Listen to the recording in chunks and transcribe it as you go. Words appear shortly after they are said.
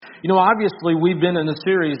You know, obviously, we've been in a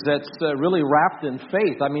series that's really wrapped in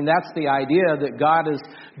faith. I mean, that's the idea that God is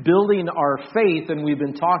building our faith, and we've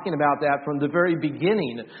been talking about that from the very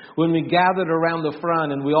beginning when we gathered around the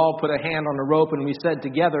front and we all put a hand on a rope and we said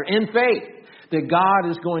together, in faith, that God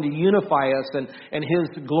is going to unify us and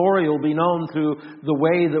His glory will be known through the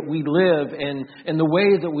way that we live and the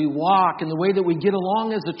way that we walk and the way that we get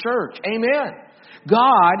along as a church. Amen.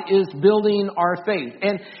 God is building our faith.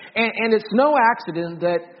 And it's no accident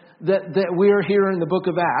that we're here in the book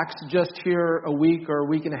of Acts, just here a week or a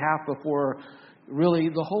week and a half before really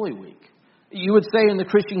the Holy Week. You would say in the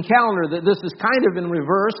Christian calendar that this is kind of in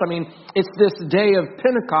reverse. I mean, it's this day of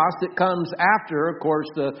Pentecost that comes after, of course,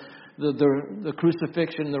 the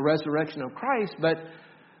crucifixion, the resurrection of Christ.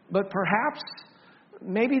 But perhaps,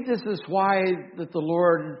 maybe this is why that the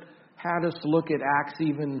Lord had us look at Acts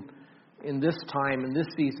even in this time, in this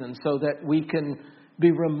season, so that we can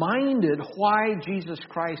be reminded why Jesus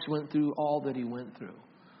Christ went through all that He went through.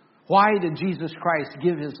 Why did Jesus Christ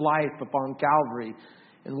give His life upon Calvary?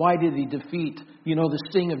 And why did He defeat, the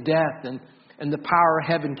sting of death and the power of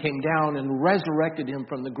heaven came down and resurrected Him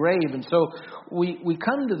from the grave? And so we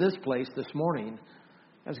come to this place this morning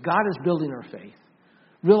as God is building our faith,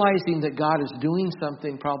 realizing that God is doing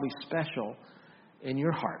something probably special in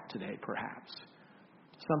your heart today, perhaps.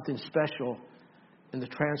 Something special in the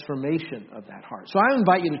transformation of that heart. So I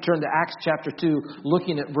invite you to turn to Acts chapter 2,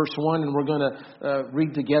 looking at verse 1, and we're going to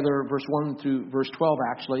read together verse 1 through verse 12,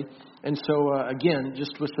 actually. And so, again,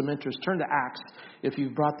 just with some interest, turn to Acts. If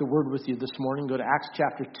you've brought the Word with you this morning, go to Acts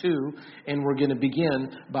chapter 2, and we're going to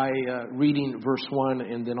begin by reading verse 1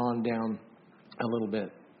 and then on down a little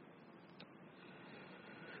bit.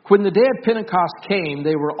 When the day of Pentecost came,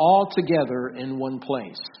 they were all together in one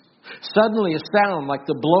place. Suddenly a sound like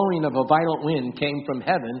the blowing of a violent wind came from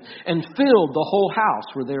heaven and filled the whole house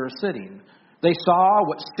where they were sitting. They saw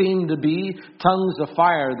what seemed to be tongues of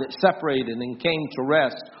fire that separated and came to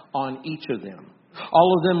rest on each of them.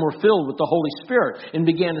 All of them were filled with the Holy Spirit and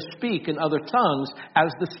began to speak in other tongues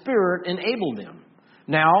as the Spirit enabled them.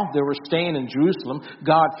 Now there were staying in Jerusalem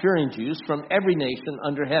God-fearing Jews from every nation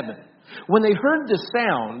under heaven. When they heard the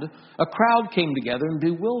sound, a crowd came together in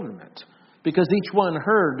bewilderment, because each one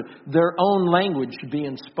heard their own language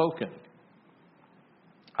being spoken.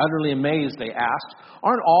 Utterly amazed, they asked,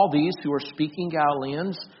 "Aren't all these who are speaking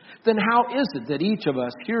Galileans? Then how is it that each of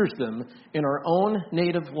us hears them in our own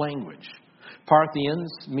native language?"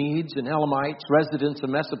 Parthians, Medes, and Elamites, residents of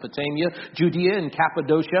Mesopotamia, Judea and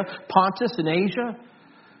Cappadocia, Pontus and Asia,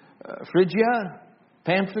 Phrygia,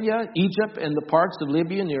 Pamphylia, Egypt, and the parts of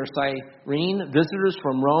Libya near Cyrene, visitors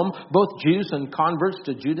from Rome, both Jews and converts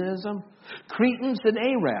to Judaism, Cretans and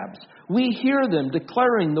Arabs, we hear them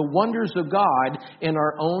declaring the wonders of God in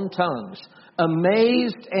our own tongues.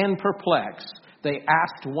 Amazed and perplexed, they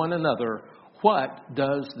asked one another, "What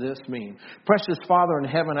does this mean?" Precious Father in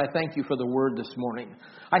heaven, I thank you for the word this morning.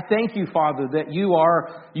 I thank you, Father, that you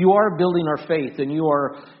are building our faith, and you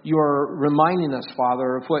are reminding us,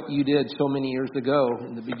 Father, of what you did so many years ago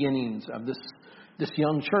in the beginnings of this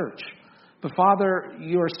young church. But Father,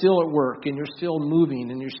 you are still at work, and you're still moving,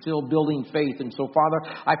 and you're still building faith. And so, Father,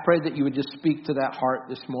 I pray that you would just speak to that heart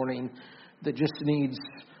this morning that just needs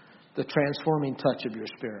the transforming touch of your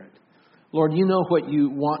Spirit. Lord, you know what you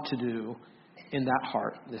want to do in that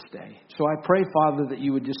heart this day. So I pray, Father, that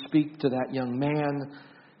you would just speak to that young man,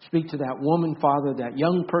 speak to that woman, Father, that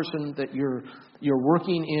young person that you're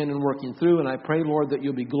working in and working through. And I pray, Lord, that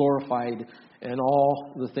you'll be glorified in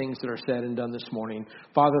all the things that are said and done this morning.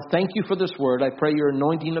 Father, thank you for this word. I pray your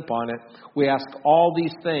anointing upon it. We ask all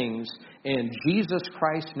these things in Jesus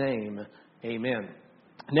Christ's name. Amen.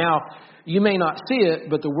 Now, you may not see it,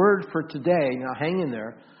 but the word for today, now hang in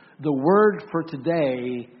there, the word for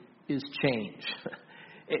today is change.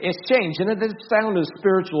 It's change. And it doesn't sound as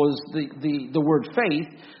spiritual as the word faith.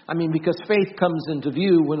 I mean, because faith comes into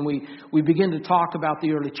view when we begin to talk about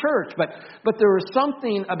the early church. But there is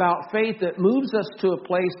something about faith that moves us to a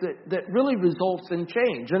place that really results in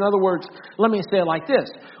change. In other words, let me say it like this.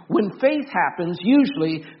 When faith happens,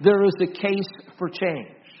 usually there is a case for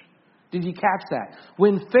change. Did you catch that?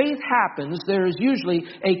 When faith happens, there is usually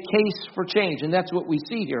a case for change. And that's what we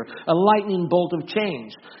see here, a lightning bolt of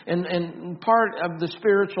change. And part of the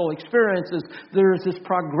spiritual experience is there is this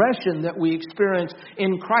progression that we experience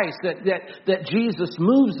in Christ, that Jesus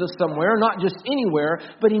moves us somewhere, not just anywhere,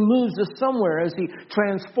 but He moves us somewhere as He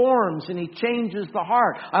transforms and He changes the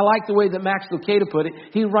heart. I like the way that Max Lucado put it.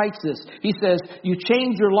 He writes this. He says, you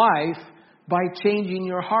change your life by changing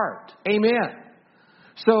your heart. Amen.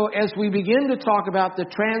 So as we begin to talk about the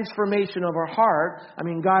transformation of our heart, I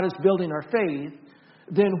mean, God is building our faith,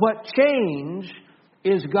 then what change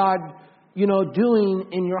is God, doing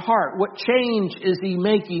in your heart? What change is He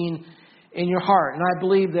making in your heart? And I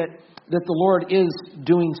believe that the Lord is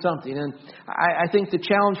doing something. And I think the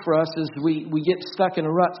challenge for us is we get stuck in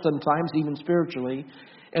a rut sometimes, even spiritually,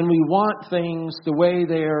 and we want things the way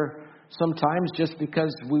they're sometimes just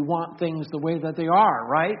because we want things the way that they are,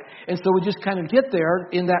 right? And so we just kind of get there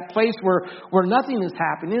in that place where nothing is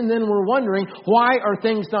happening, and then we're wondering, why are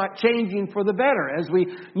things not changing for the better as we,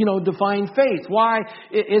 define faith? Why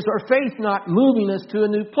is our faith not moving us to a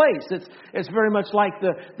new place? It's very much like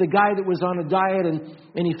the guy that was on a diet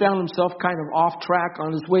and he found himself kind of off track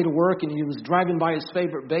on his way to work, and he was driving by his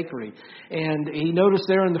favorite bakery. And he noticed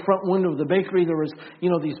there in the front window of the bakery there was,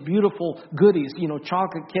 these beautiful goodies,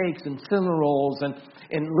 chocolate cakes and cinnamon rolls and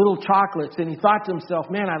little chocolates. And he thought to himself,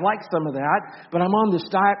 man, I'd like some of that, but I'm on this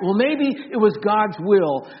diet. Well, maybe it was God's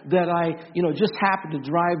will that I, just happened to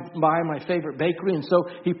drive by my favorite bakery. And so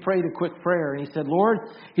he prayed a quick prayer. And he said, Lord,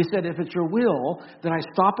 he said, if it's your will that I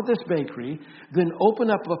stop at this bakery, then open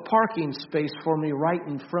up a parking space for me right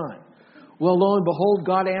in front. Well, lo and behold,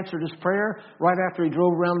 God answered his prayer right after he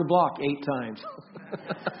drove around the block 8 times.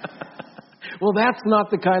 Well, that's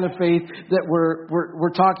not the kind of faith that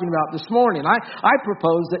we're talking about this morning. I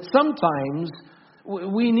propose that sometimes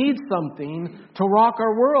we need something to rock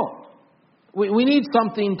our world. We need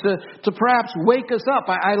something to perhaps wake us up.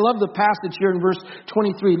 I love the passage here in verse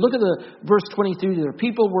 23. Look at the verse 23 there.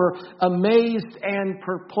 People were amazed and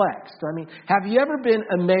perplexed. I mean, have you ever been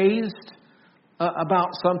amazed about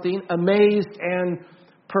something? Amazed and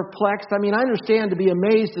perplexed. I mean, I understand to be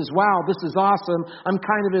amazed as, wow, this is awesome. I'm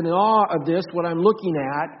kind of in awe of this, what I'm looking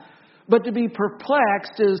at. But to be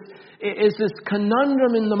perplexed is this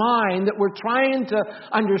conundrum in the mind that we're trying to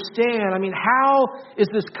understand. I mean, how is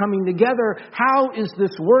this coming together? How is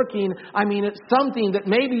this working? I mean, it's something that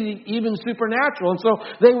may be even supernatural. And so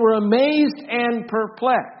they were amazed and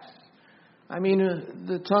perplexed. I mean,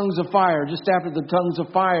 the tongues of fire, just after the tongues of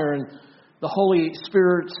fire and the Holy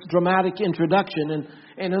Spirit's dramatic introduction.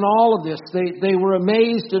 And in all of this, they were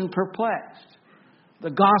amazed and perplexed. The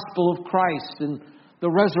gospel of Christ and the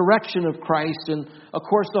resurrection of Christ and, of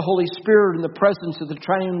course, the Holy Spirit and the presence of the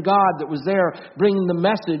triune God that was there bringing the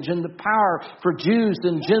message and the power for Jews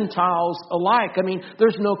and Gentiles alike. I mean,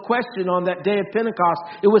 there's no question on that day of Pentecost,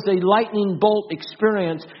 it was a lightning bolt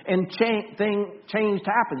experience and change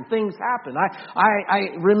happened. Things happened.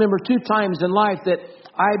 I remember 2 times in life that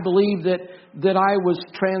I believe that I was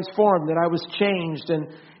transformed, that I was changed, and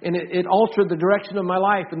it altered the direction of my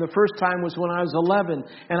life. And the first time was when I was 11,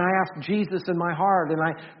 and I asked Jesus in my heart, and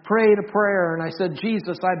I prayed a prayer, and I said,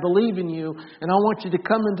 Jesus, I believe in you, and I want you to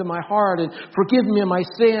come into my heart and forgive me of my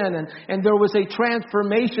sin. And there was a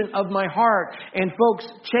transformation of my heart, and folks,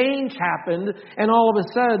 change happened, and all of a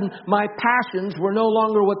sudden, my passions were no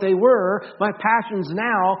longer what they were. My passions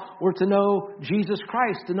now were to know Jesus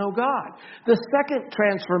Christ, to know God. The second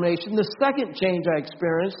transformation, the second change I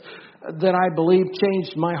experienced that I believe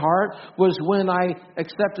changed my heart was when I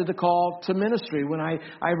accepted the call to ministry. When I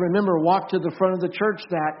remember walked to the front of the church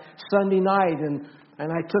that Sunday night and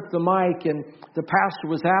I took the mic and the pastor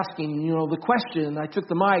was asking, the question. I took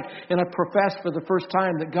the mic and I professed for the first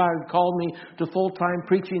time that God had called me to full-time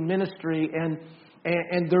preaching ministry.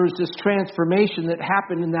 And there was this transformation that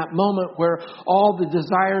happened in that moment where all the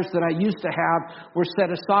desires that I used to have were set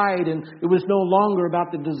aside. And it was no longer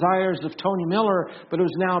about the desires of Tony Miller, but it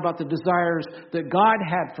was now about the desires that God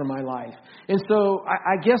had for my life. And so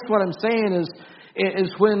I guess what I'm saying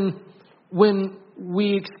is when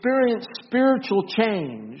we experience spiritual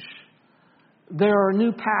change, there are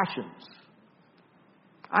new passions.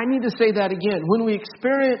 I need to say that again. When we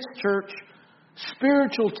experience, church,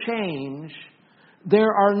 spiritual change,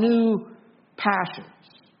 there are new passions.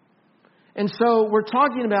 And so we're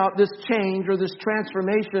talking about this change or this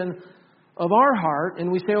transformation of our heart.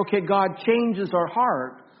 And we say, okay, God changes our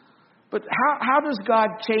heart. But how does God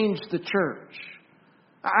change the church?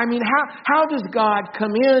 I mean, how does God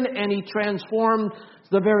come in and He transforms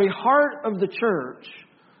the very heart of the church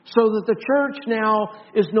so that the church now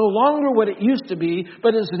is no longer what it used to be,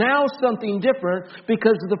 but is now something different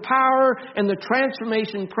because of the power and the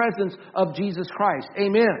transformation presence of Jesus Christ.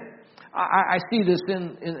 Amen. I see this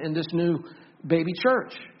in this new baby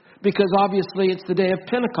church. Because obviously it's the day of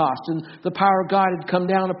Pentecost and the power of God had come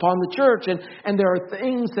down upon the church. And there are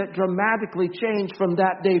things that dramatically change from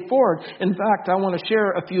that day forward. In fact, I want to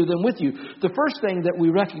share a few of them with you. The first thing that we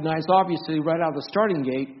recognize, obviously, right out of the starting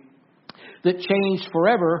gate, that changed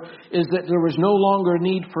forever is that there was no longer a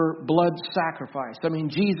need for blood sacrifice. I mean,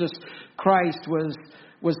 Jesus Christ was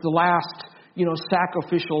the last,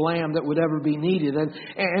 sacrificial lamb that would ever be needed.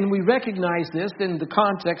 And we recognize this in the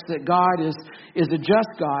context that God is a just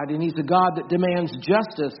God, and He's a God that demands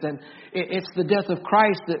justice. And it's the death of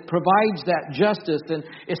Christ that provides that justice, and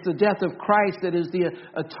it's the death of Christ that is the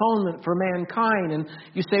atonement for mankind. And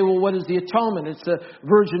you say, well, what is the atonement? It's the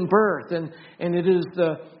virgin birth, and it is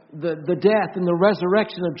the death and the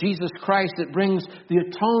resurrection of Jesus Christ that brings the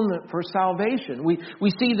atonement for salvation.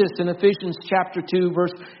 We see this in Ephesians chapter 2,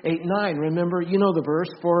 verse 8 and 9. Remember, you know the verse,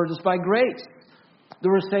 for it is by grace that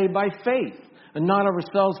we're saved by faith, and not of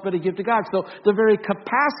ourselves, but a gift of God. So the very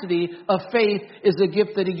capacity of faith is a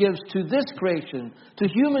gift that He gives to this creation, to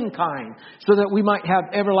humankind, so that we might have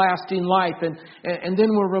everlasting life. And then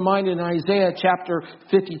we're reminded in Isaiah chapter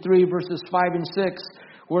 53, verses 5 and 6,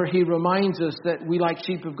 where He reminds us that we like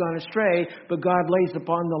sheep have gone astray, but God lays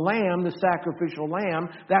upon the lamb, the sacrificial lamb.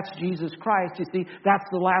 That's Jesus Christ. You see, that's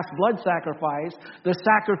the last blood sacrifice. The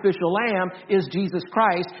sacrificial lamb is Jesus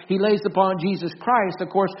Christ. He lays upon Jesus Christ, of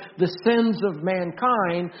course, the sins of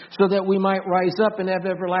mankind, so that we might rise up and have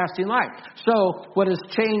everlasting life. So what has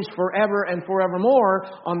changed forever and forevermore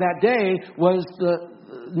on that day was the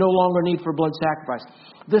no longer need for blood sacrifice.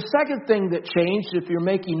 The second thing that changed, if you're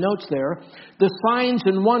making notes there, the signs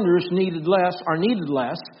and wonders are needed less.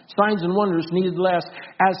 Signs and wonders needed less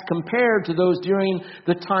as compared to those during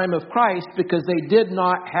the time of Christ, because they did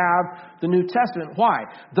not have the New Testament. Why?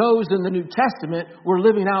 Those in the New Testament were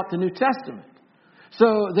living out the New Testament.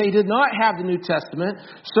 So they did not have the New Testament.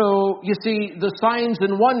 So you see, the signs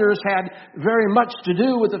and wonders had very much to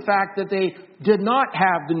do with the fact that they did not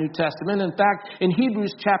have the New Testament. In fact, in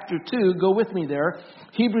Hebrews chapter 2, go with me there.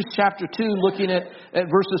 Hebrews chapter 2, looking at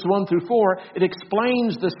verses 1 through 4, it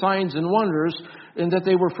explains the signs and wonders, and that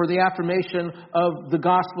they were for the affirmation of the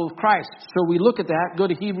gospel of Christ. So we look at that. Go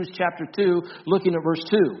to Hebrews chapter 2, looking at verse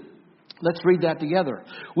 2. Let's read that together.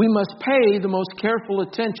 We must pay the most careful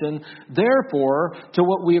attention, therefore, to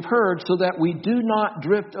what we have heard, so that we do not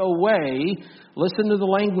drift away. Listen to the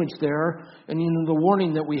language there, and the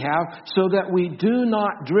warning that we have, so that we do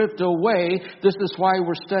not drift away. This is why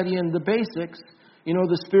we're studying the basics.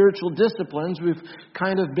 The spiritual disciplines. We've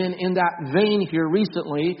kind of been in that vein here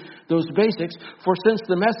recently, those basics. For since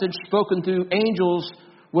the message spoken through angels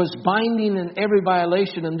was binding, in every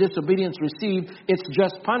violation and disobedience received its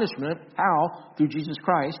just punishment. How? Through Jesus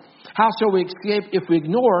Christ. How shall we escape if we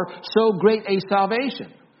ignore so great a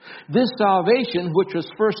salvation? This salvation, which was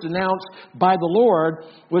first announced by the Lord,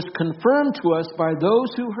 was confirmed to us by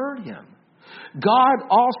those who heard Him. God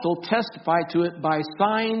also testified to it by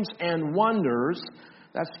signs and wonders.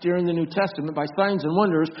 That's during the New Testament, by signs and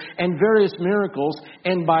wonders and various miracles,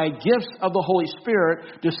 and by gifts of the Holy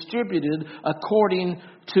Spirit distributed according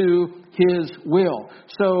to His will.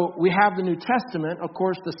 So we have the New Testament, of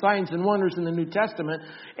course, the signs and wonders in the New Testament,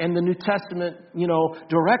 and the New Testament,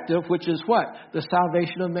 directive, which is what? The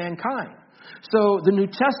salvation of mankind. So the New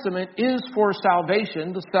Testament is for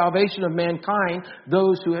salvation, the salvation of mankind,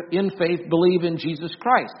 those who in faith believe in Jesus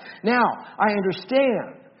Christ. Now, I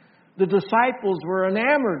understand the disciples were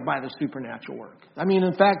enamored by the supernatural work.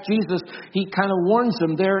 In fact, Jesus, He kind of warns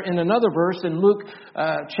them there in another verse in Luke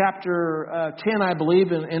chapter 10, I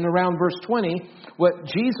believe, and around verse 20, what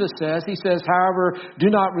Jesus says. He says, however, do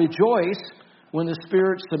not rejoice when the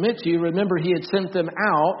Spirit submits you. Remember, He had sent them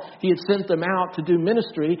out. He had sent them out to do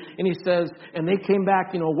ministry. And He says, and they came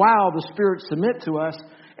back, wow, the Spirit submit to us.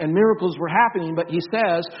 And miracles were happening. But He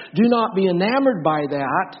says, do not be enamored by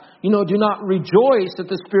that. Do not rejoice that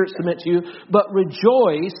the Spirit submits you, but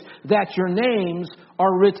rejoice that your names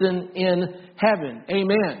are written in heaven.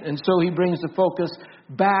 Amen. And so He brings the focus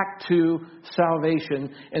back to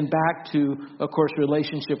salvation and back to, of course,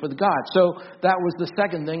 relationship with God. So that was the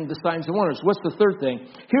second thing, the signs and wonders. What's the third thing?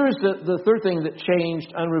 Here's the third thing that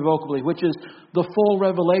changed unrevocably, which is the full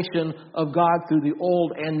revelation of God through the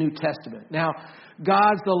Old and New Testament. Now,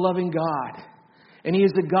 God's a loving God. And He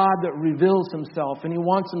is a God that reveals Himself, and He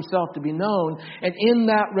wants Himself to be known. And in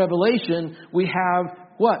that revelation, we have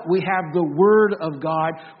what? We have the Word of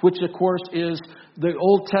God, which of course is the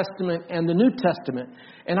Old Testament and the New Testament.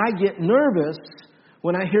 And I get nervous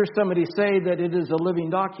when I hear somebody say that it is a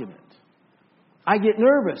living document. I get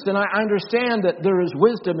nervous, and I understand that there is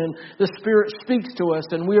wisdom, and the Spirit speaks to us,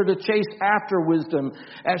 and we are to chase after wisdom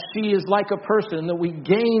as she is like a person, that we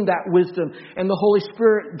gain that wisdom, and the Holy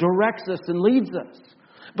Spirit directs us and leads us.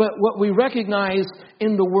 But what we recognize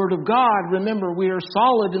in the Word of God, remember, we are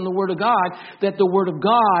solid in the Word of God, that the Word of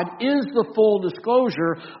God is the full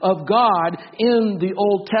disclosure of God in the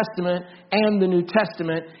Old Testament and the New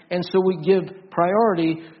Testament, and so we give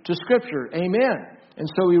priority to Scripture. Amen. And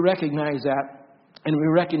so we recognize that. And we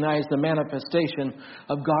recognize the manifestation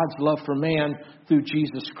of God's love for man through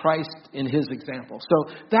Jesus Christ in his example.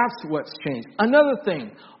 So that's what's changed. Another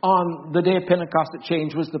thing on the day of Pentecost that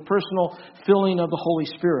changed was the personal filling of the Holy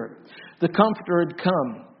Spirit. The Comforter had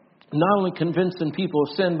come, not only convincing people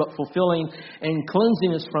of sin, but fulfilling and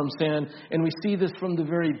cleansing us from sin. And we see this from the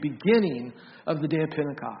very beginning of the day of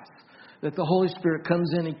Pentecost. That the Holy Spirit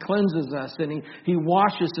comes in, He cleanses us, and He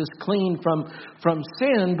washes us clean from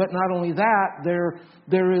sin. But not only that,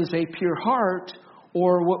 there is a pure heart,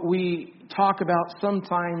 or what we talk about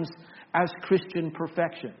sometimes as Christian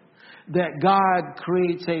perfection. That God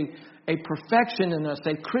creates a perfection in us,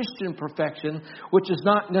 a Christian perfection, which is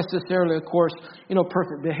not necessarily, of course,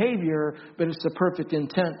 perfect behavior, but it's the perfect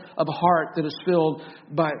intent of a heart that is filled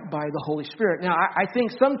by the Holy Spirit. Now, I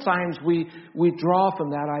think sometimes we draw from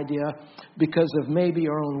that idea because of maybe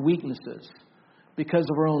our own weaknesses, because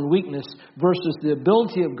of our own weakness versus the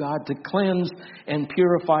ability of God to cleanse and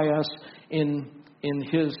purify us in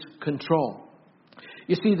His control.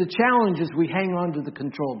 You see, the challenge is we hang on to the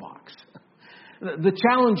control box. The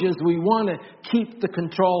challenge is we want to keep the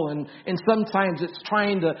control, and sometimes it's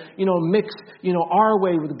trying to, mix, our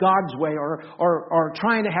way with God's way, or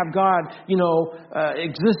trying to have God,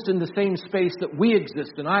 exist in the same space that we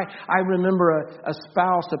exist in. I remember a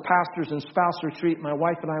pastor's and spouse retreat my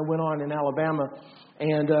wife and I went on in Alabama,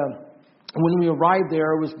 and when we arrived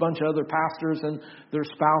there, it was a bunch of other pastors and their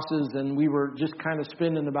spouses, and we were just kind of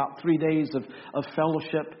spending about 3 days of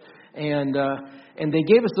fellowship. And they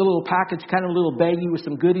gave us a little package, kind of a little baggie with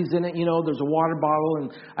some goodies in it. There's a water bottle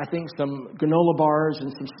and I think some granola bars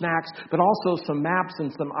and some snacks, but also some maps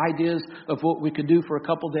and some ideas of what we could do for a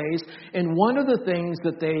couple days. And one of the things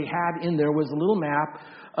that they had in there was a little map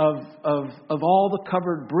of all the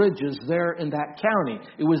covered bridges there in that county.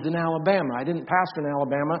 It was in Alabama. I didn't pastor in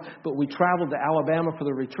Alabama, but we traveled to Alabama for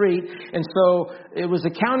the retreat. And so it was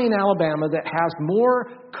a county in Alabama that has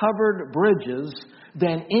more covered bridges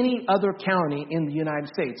than any other county in the United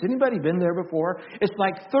States. Anybody been there before? It's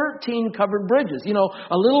like 13 covered bridges.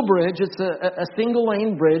 A little bridge, it's a single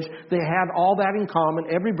lane bridge. They had all that in common.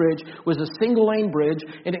 Every bridge was a single lane bridge,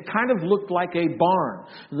 and it kind of looked like a barn.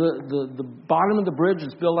 The bottom of the bridge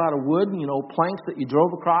is built out of wood, planks that you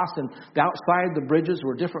drove across, and the outside the bridges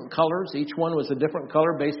were different colors. Each one was a different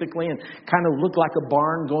color, basically, and kind of looked like a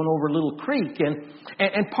barn going over a little creek.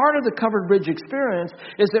 And part of the covered bridge experience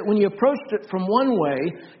is that when you approached it from one way,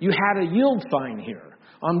 you had a yield sign here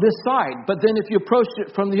on this side. But then if you approached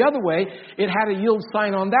it from the other way, it had a yield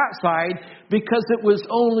sign on that side because it was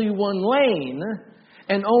only one lane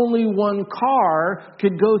and only one car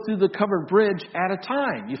could go through the covered bridge at a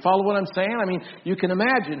time. You follow what I'm saying? I mean, you can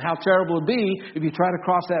imagine how terrible it would be if you try to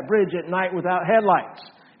cross that bridge at night without headlights.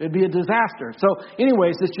 It'd be a disaster. So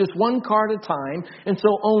anyways, it's just one car at a time. And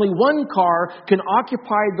so only one car can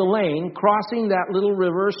occupy the lane crossing that little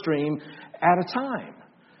river or stream at a time.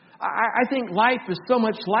 I think life is so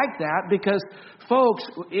much like that because, folks,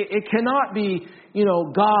 it cannot be,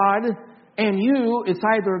 God and you. It's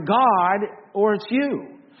either God or it's you.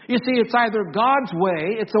 You see, it's either God's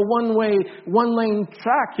way. It's a one-lane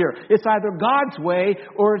track here. It's either God's way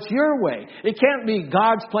or it's your way. It can't be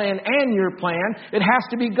God's plan and your plan. It has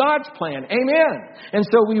to be God's plan. Amen. And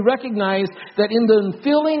so we recognize that in the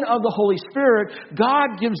infilling of the Holy Spirit,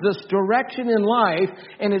 God gives us direction in life,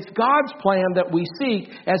 and it's God's plan that we seek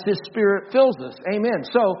as His Spirit fills us. Amen.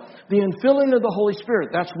 So the infilling of the Holy Spirit,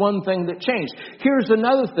 that's one thing that changed. Here's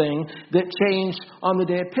another thing that changed on the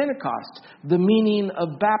day of Pentecost: the meaning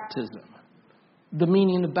of baptism. The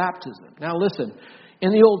meaning of baptism. Now listen,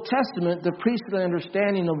 in the Old Testament, the priestly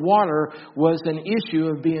understanding of water was an issue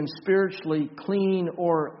of being spiritually clean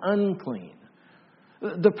or unclean.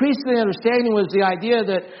 The priestly understanding was the idea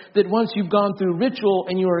that once you've gone through ritual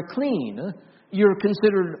and you are clean, you're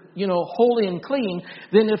considered, holy and clean.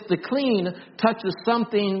 Then if the clean touches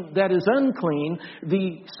something that is unclean,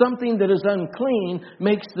 the something that is unclean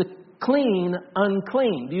makes the clean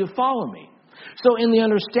unclean. Do you follow me? So in the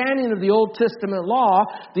understanding of the Old Testament law,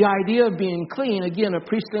 the idea of being clean, again, a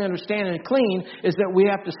priestly understanding of clean, is that we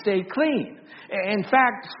have to stay clean. In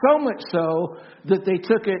fact, so much so that they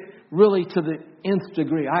took it really to the nth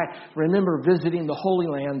degree. I remember visiting the Holy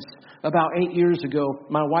Lands about 8 years ago.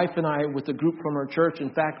 My wife and I, with a group from our church,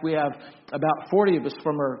 in fact, we have about 40 of us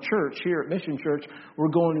from our church here at Mission Church. We're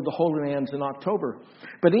going to the Holy Lands in October.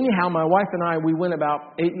 But anyhow, my wife and I, we went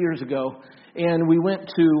about 8 years ago, and we went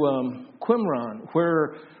to Qumran,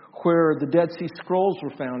 where the Dead Sea Scrolls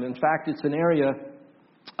were found. In fact, it's an area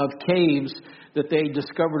of caves that they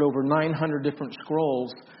discovered over 900 different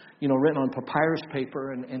scrolls written on papyrus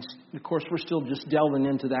paper. And of course, we're still just delving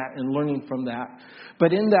into that and learning from that.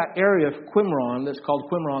 But in that area of Qumran, that's called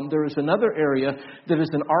Qumran, there is another area that is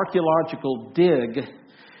an archaeological dig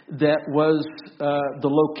that was the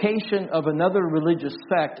location of another religious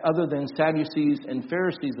sect other than Sadducees and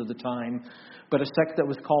Pharisees of the time, but a sect that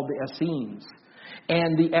was called the Essenes.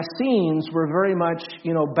 And the Essenes were very much,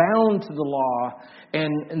 bound to the law,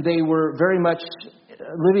 and they were very much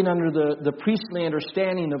living under the priestly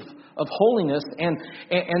understanding of holiness, and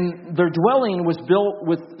their dwelling was built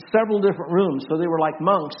with several different rooms. So they were like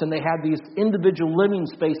monks, and they had these individual living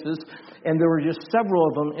spaces, and there were just several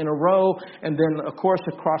of them in a row. And then, of course,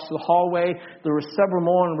 across the hallway, there were several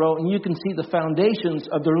more in a row, and you can see the foundations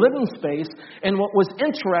of their living space. And what was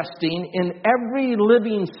interesting, in every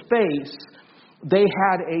living space, they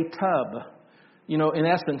had a tub. In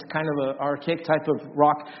essence, kind of an archaic type of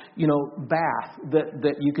rock, bath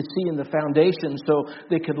that you could see in the foundation. So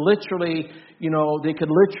they could literally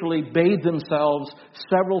bathe themselves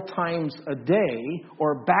several times a day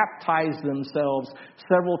or baptize themselves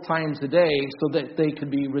several times a day so that they could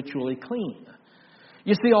be ritually clean.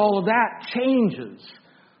 You see, all of that changes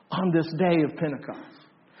on this day of Pentecost.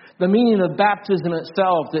 The meaning of baptism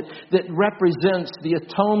itself that represents the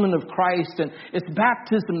atonement of Christ. And it's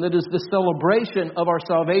baptism that is the celebration of our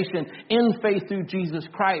salvation in faith through Jesus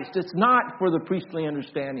Christ. It's not for the priestly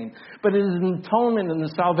understanding, but it is an atonement and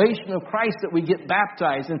the salvation of Christ that we get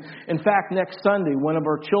baptized. And in fact, next Sunday, one of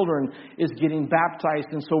our children is getting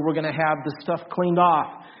baptized. And so we're going to have the stuff cleaned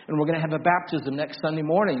off. And we're going to have a baptism next Sunday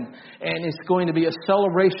morning. And it's going to be a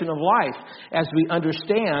celebration of life as we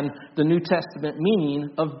understand the New Testament meaning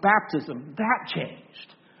of baptism. That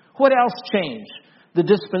changed. What else changed? The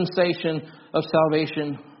dispensation of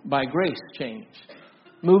salvation by grace changed.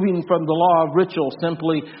 Moving from the law of ritual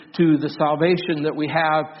simply to the salvation that we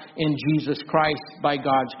have in Jesus Christ by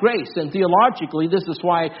God's grace. And theologically, this is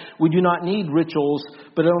why we do not need rituals,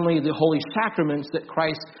 but only the holy sacraments that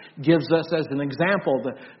Christ gives us as an example.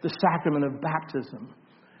 The sacrament of baptism,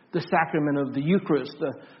 the sacrament of the Eucharist,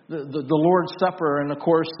 the Lord's Supper, and of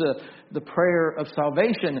course the prayer of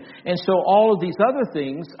salvation. And so all of these other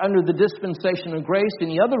things under the dispensation of grace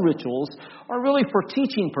and the other rituals are really for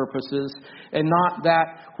teaching purposes and not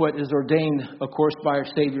that what is ordained, of course, by our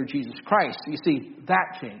Savior Jesus Christ. You see,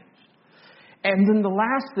 that changed. And then the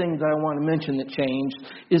last thing that I want to mention that changed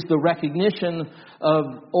is the recognition of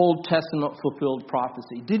Old Testament fulfilled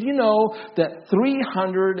prophecy. Did you know that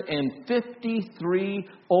 353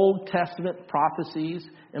 Old Testament prophecies,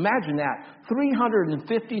 imagine that,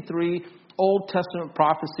 353 Old Testament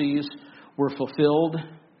prophecies were fulfilled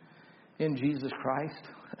in Jesus Christ?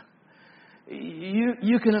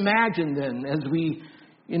 You can imagine then, as we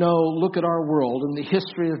look at our world and the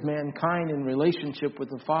history of mankind in relationship with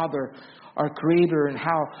the Father, our Creator, and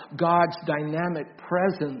how God's dynamic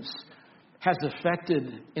presence has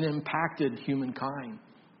affected and impacted humankind.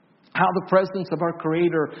 How the presence of our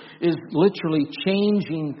Creator is literally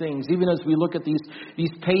changing things. Even as we look at these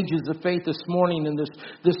pages of faith this morning in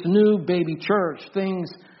this new baby church, things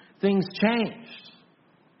changed.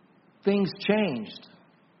 Things changed.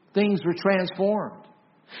 Things were transformed.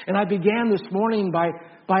 And I began this morning by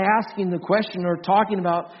asking the question or talking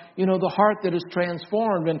about, the heart that is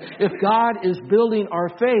transformed. And if God is building our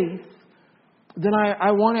faith, then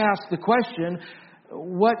I want to ask the question,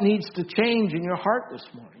 what needs to change in your heart this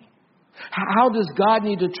morning? How does God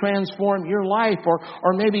need to transform your life?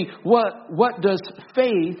 Or maybe what does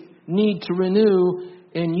faith need to renew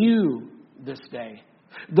in you this day?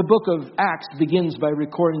 The book of Acts begins by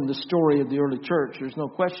recording the story of the early church. There's no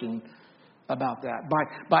question about that.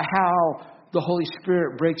 By how the Holy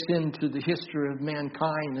Spirit breaks into the history of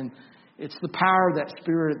mankind. And it's the power of that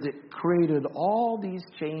Spirit that created all these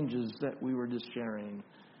changes that we were just sharing.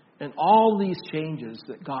 And all these changes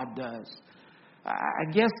that God does. I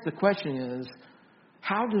guess the question is,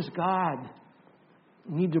 how does God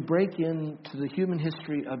need to break into the human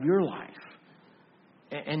history of your life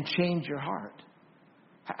and change your heart?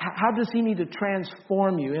 How does He need to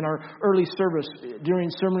transform you? In our early service, during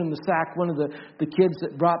Sermon in the Sack, one of the kids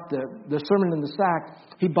that brought the Sermon in the Sack,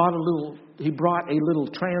 he brought a little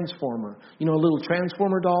transformer, a little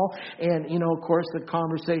transformer doll. And, of course, the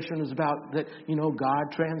conversation is about that,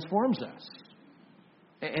 God transforms us.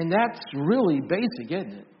 And that's really basic,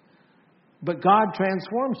 isn't it? But God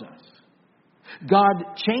transforms us.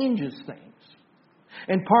 God changes things.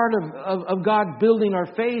 And part of God building our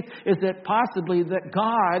faith is that possibly that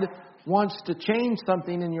God wants to change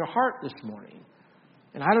something in your heart this morning.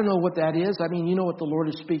 And I don't know what that is. I mean, you know what the Lord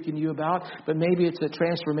is speaking to you about, but maybe it's a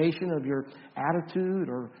transformation of your attitude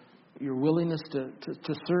or your willingness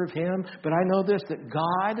to serve Him. But I know this, that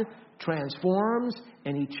God transforms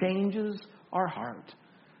and He changes our heart.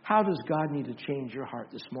 How does God need to change your heart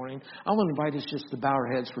this morning? I want to invite us just to bow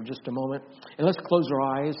our heads for just a moment. And let's close our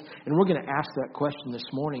eyes. And we're going to ask that question this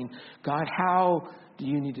morning. God, how do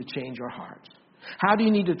you need to change our hearts? How do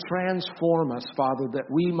you need to transform us, Father, that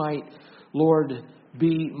we might, Lord,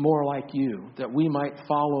 be more like you, that we might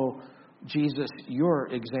follow Jesus, your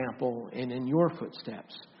example, and in your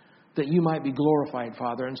footsteps, that you might be glorified,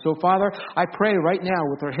 Father. And so, Father, I pray right now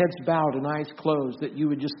with our heads bowed and eyes closed that you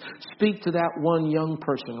would just speak to that one young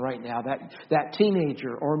person right now, that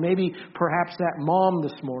teenager, or maybe perhaps that mom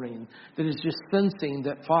this morning that is just sensing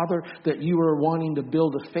that, Father, that you are wanting to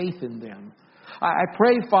build a faith in them. I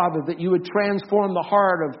pray, Father, that you would transform the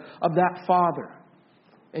heart of that father.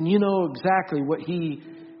 And you know exactly what he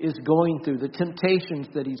is going through, the temptations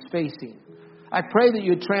that he's facing. I pray that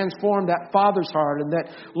you would transform that father's heart and that,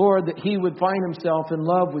 Lord, that he would find himself in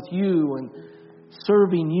love with you and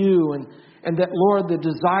serving you. And that, Lord, the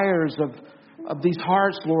desires of these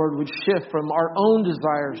hearts, Lord, would shift from our own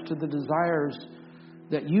desires to the desires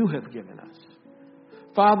that you have given us.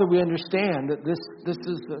 Father, we understand that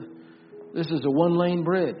this is a one-lane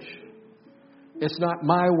bridge. It's not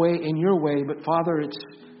my way and your way, but Father,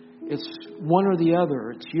 it's one or the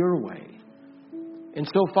other. It's your way. And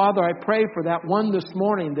so, Father, I pray for that one this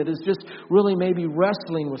morning that is just really maybe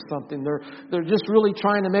wrestling with something. They're just really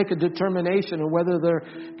trying to make a determination of whether they're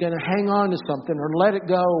going to hang on to something or let it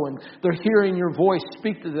go. And they're hearing your voice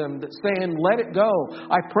speak to them that's saying, let it go.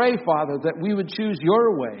 I pray, Father, that we would choose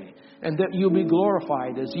your way and that you'll be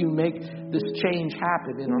glorified as you make this change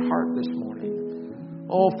happen in our heart this morning.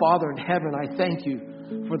 Oh, Father in heaven, I thank you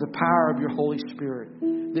for the power of your Holy Spirit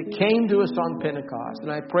that came to us on Pentecost.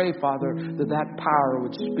 And I pray, Father, that power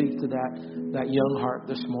would speak to that young heart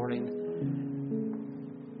this morning.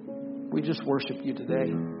 We just worship you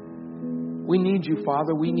today. We need you,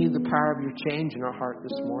 Father. We need the power of your change in our heart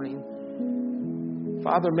this morning.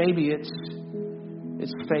 Father, maybe it's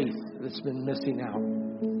faith that's been missing out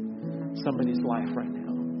in somebody's life right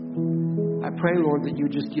now. I pray, Lord, that you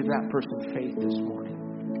just give that person faith this morning.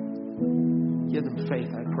 Give them faith,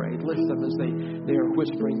 I pray. Lift them as they are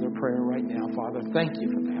whispering their prayer right now, Father. Thank you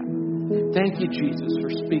for that. Thank you, Jesus, for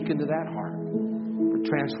speaking to that heart, for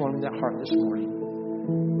transforming that heart this morning.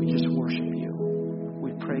 We just worship you.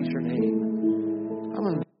 We praise your name.